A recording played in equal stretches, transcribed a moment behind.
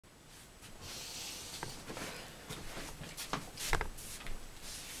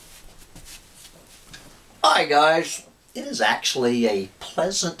Hi guys, it is actually a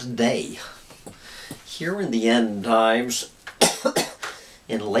pleasant day here in the end times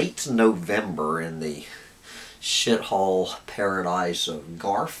in late November in the shithole paradise of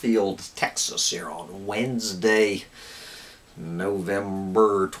Garfield, Texas here on Wednesday,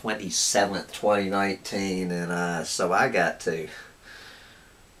 November 27th, 2019, and so I got to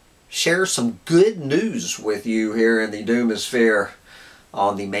share some good news with you here in the Doomosphere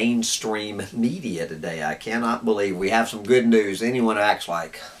on the mainstream media today. I cannot believe we have some good news. Anyone who acts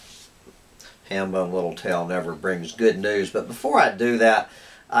like Hambone Littletail never brings good news. But before I do that,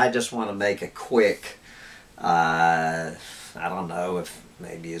 I just want to make a quick, I don't know if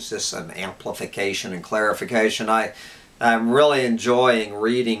maybe is this an amplification and clarification. I'm really enjoying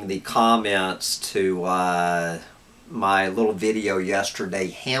reading the comments to my little video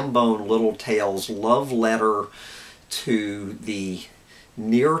yesterday, Hambone Littletail's love letter to the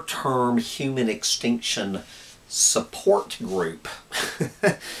near-term human extinction support group.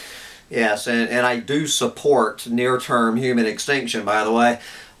 Yes, and I do support near-term human extinction, by the way.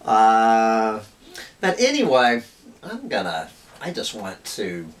 But anyway, I just want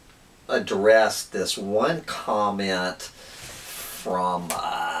to address this one comment from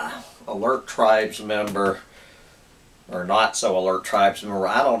Alert Tribes member, or not so Alert Tribes member,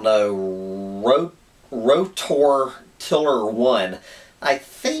 I don't know, Rotor Tiller 1. I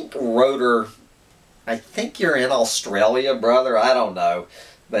think you're in Australia, brother. I don't know.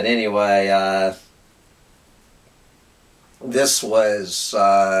 But anyway, this was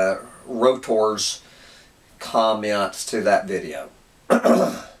Rotor's comments to that video.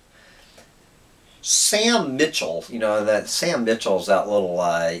 Sam Mitchell, you know, that Sam Mitchell's that little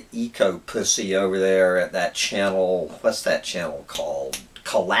eco pussy over there at that channel. What's that channel called?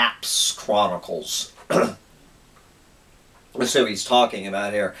 Collapse Chronicles. Let's see what he's talking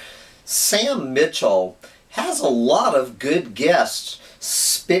about here. Sam Mitchell has a lot of good guests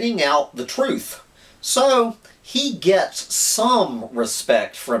spitting out the truth. So he gets some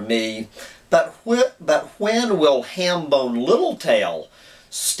respect from me, but when will Hambone Littletail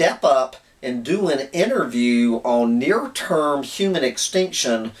step up and do an interview on near-term human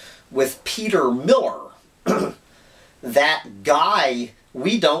extinction with Peter Miller? That guy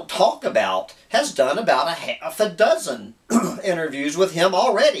we don't talk about has done about a half a dozen interviews with him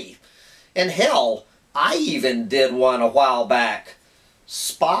already. And hell, I even did one a while back.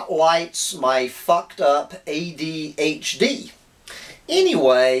 Spotlights my fucked up ADHD.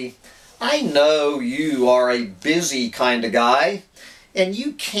 Anyway, I know you are a busy kind of guy, and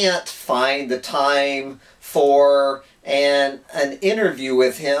you can't find the time for an interview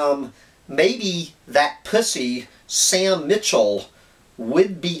with him. Maybe that pussy, Sam Mitchell,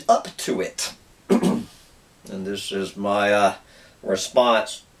 would be up to it. And this is my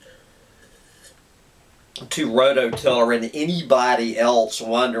response to Rototiller and anybody else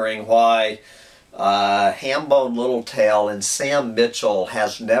wondering why Hambone Littletail and Sam Mitchell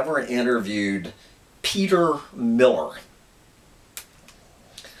has never interviewed Peter Miller.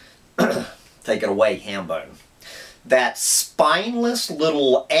 Take it away, Hambone. That spineless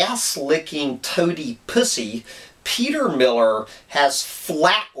little ass-licking toady pussy Peter Miller has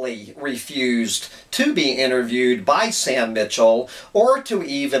flatly refused to be interviewed by Sam Mitchell, or to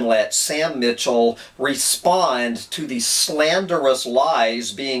even let Sam Mitchell respond to the slanderous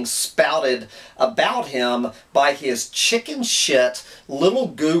lies being spouted about him by his chicken shit little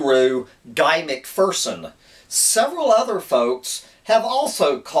guru Guy McPherson. Several other folks have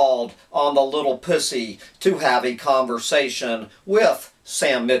also called on the little pussy to have a conversation with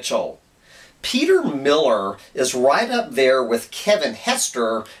Sam Mitchell. Peter Miller is right up there with Kevin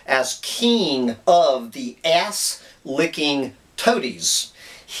Hester as king of the ass-licking toadies.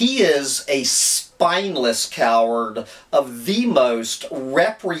 He is a spineless coward of the most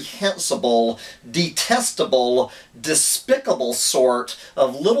reprehensible, detestable, despicable sort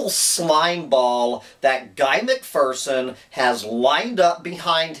of little slimeball that Guy McPherson has lined up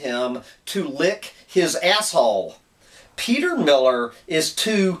behind him to lick his asshole. Peter Miller is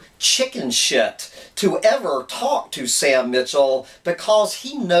too chicken shit to ever talk to Sam Mitchell because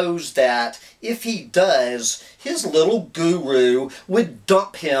he knows that if he does, his little guru would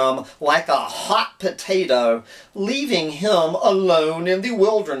dump him like a hot potato, leaving him alone in the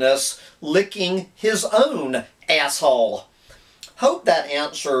wilderness licking his own asshole. Hope that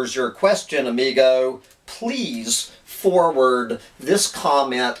answers your question, amigo. Please forward this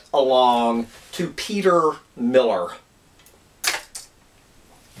comment along to Peter Miller.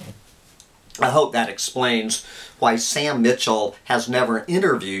 I hope that explains why Sam Mitchell has never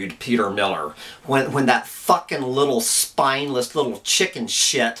interviewed Peter Miller. When that fucking little spineless little chicken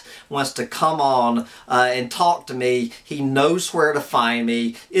shit wants to come on and talk to me, he knows where to find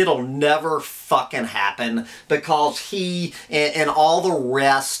me. It'll never fucking happen because he and all the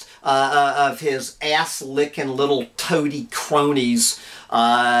rest of his ass-licking little toady cronies,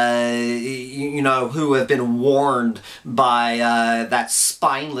 you know, who have been warned by that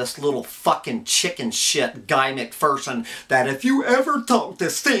spineless little fucking chicken shit Guy McPherson that if you ever talk to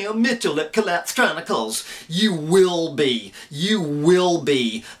Sam Mitchell at Collapse Chronicles, you will be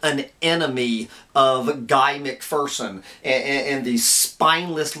an enemy of Guy McPherson and these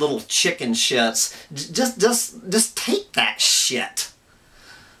spineless little chicken shits. Just take that shit.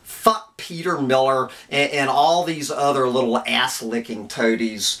 Fuck Peter Miller and all these other little ass-licking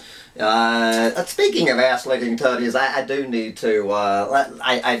toadies. Speaking of ass-licking toadies, I do need to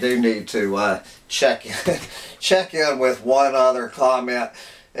check in with one other comment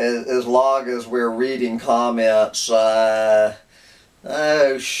as long as we're reading comments. Oh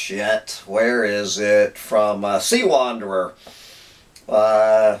shit, where is it? From Sea Wanderer.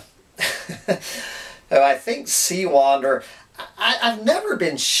 I think Sea Wanderer. I've never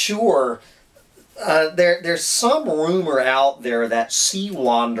been sure. There's some rumor out there that Sea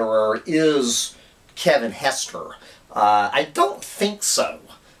Wanderer is Kevin Hester. I don't think so,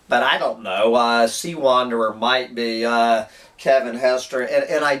 but I don't know. Sea Wanderer might be Kevin Hester.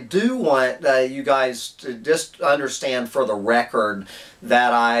 And I do want you guys to just understand for the record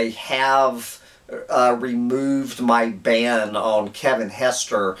that I have removed my ban on Kevin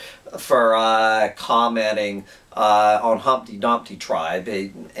Hester for commenting on Humpty Dumpty Tribe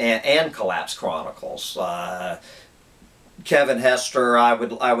and Collapse Chronicles. Kevin Hester, I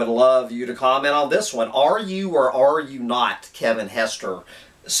would love you to comment on this one. Are you or are you not Kevin Hester,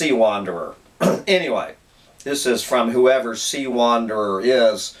 Sea Wanderer? Anyway, this is from whoever Sea Wanderer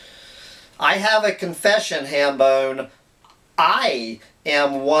is. I have a confession, Hambone. I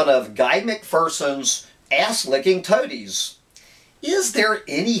am one of Guy McPherson's ass-licking toadies. Is there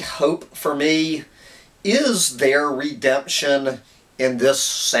any hope for me? Is there redemption in this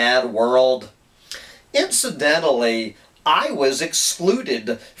sad world? Incidentally, I was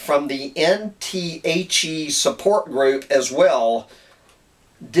excluded from the NTHE support group as well.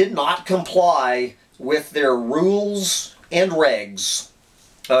 Did not comply with their rules and regs.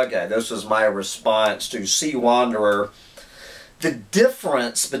 Okay, this is my response to Sea Wanderer. The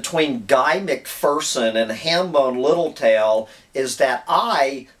difference between Guy McPherson and Hambone Littletail is that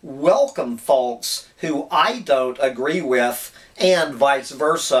I welcome folks who I don't agree with, and vice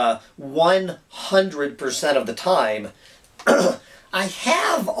versa, 100% of the time. I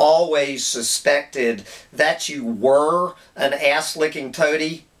have always suspected that you were an ass-licking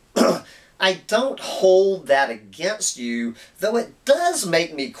toady. I don't hold that against you, though it does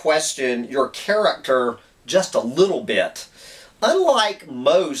make me question your character just a little bit. Unlike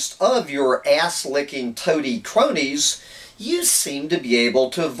most of your ass-licking toady cronies, you seem to be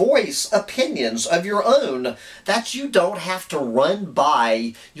able to voice opinions of your own that you don't have to run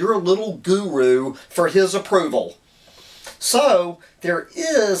by your little guru for his approval. So, there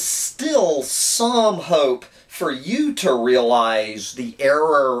is still some hope for you to realize the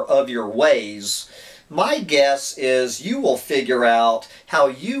error of your ways. My guess is you will figure out how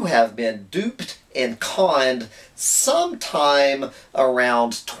you have been duped and conned sometime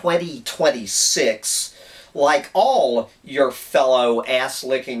around 2026, like all your fellow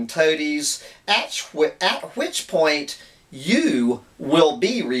ass-licking toadies, at which point you will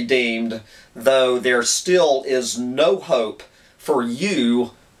be redeemed, though there still is no hope for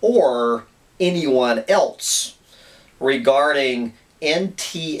you or anyone else. Regarding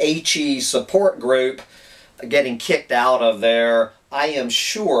NTHE support group getting kicked out of there, I am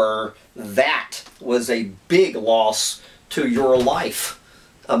sure that was a big loss to your life,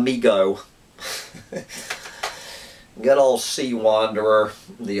 amigo. Good old Sea Wanderer,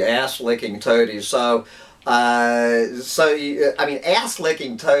 the ass-licking toadies. So, I mean,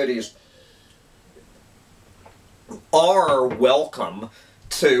 ass-licking toadies are welcome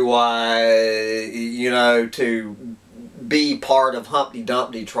to, you know, to be part of Humpty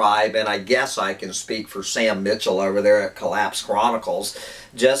Dumpty Tribe, and I guess I can speak for Sam Mitchell over there at Collapse Chronicles,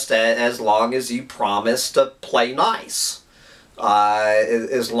 just as long as you promise to play nice.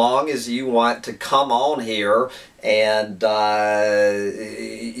 As long as you want to come on here and,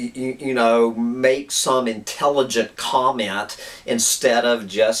 you know, make some intelligent comment instead of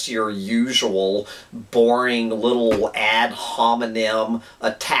just your usual boring little ad hominem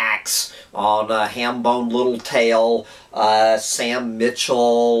attacks on Hambone Littletail, Sam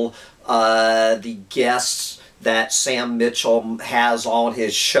Mitchell, the guests that Sam Mitchell has on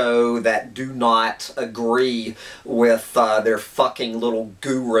his show that do not agree with their fucking little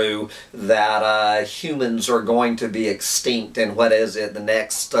guru that humans are going to be extinct in, what is it, the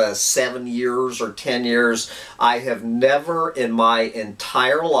next 7 years or 10 years. I have never in my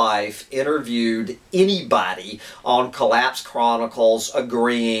entire life interviewed anybody on Collapse Chronicles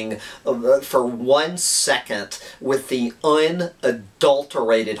agreeing for 1 second with the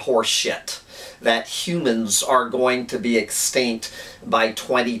unadulterated horseshit that humans are going to be extinct by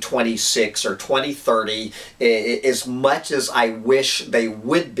 2026 or 2030. As much as I wish they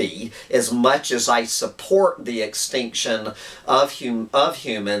would be, as much as I support the extinction of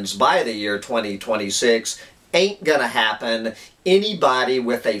humans by the year 2026, ain't gonna happen. Anybody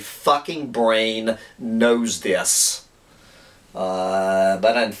with a fucking brain knows this.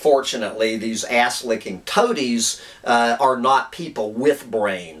 But unfortunately, these ass-licking toadies are not people with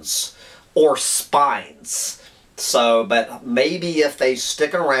brains or spines. So, but maybe if they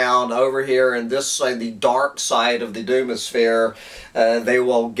stick around over here in this side, the dark side of the Doomosphere, they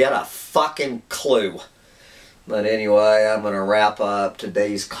will get a fucking clue. But anyway, I'm going to wrap up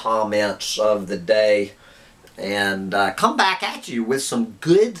today's comments of the day and come back at you with some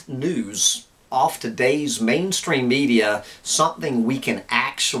good news off today's mainstream media, something we can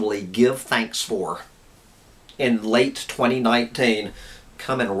actually give thanks for in late 2019,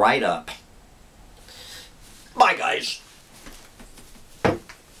 coming right up. Bye, guys.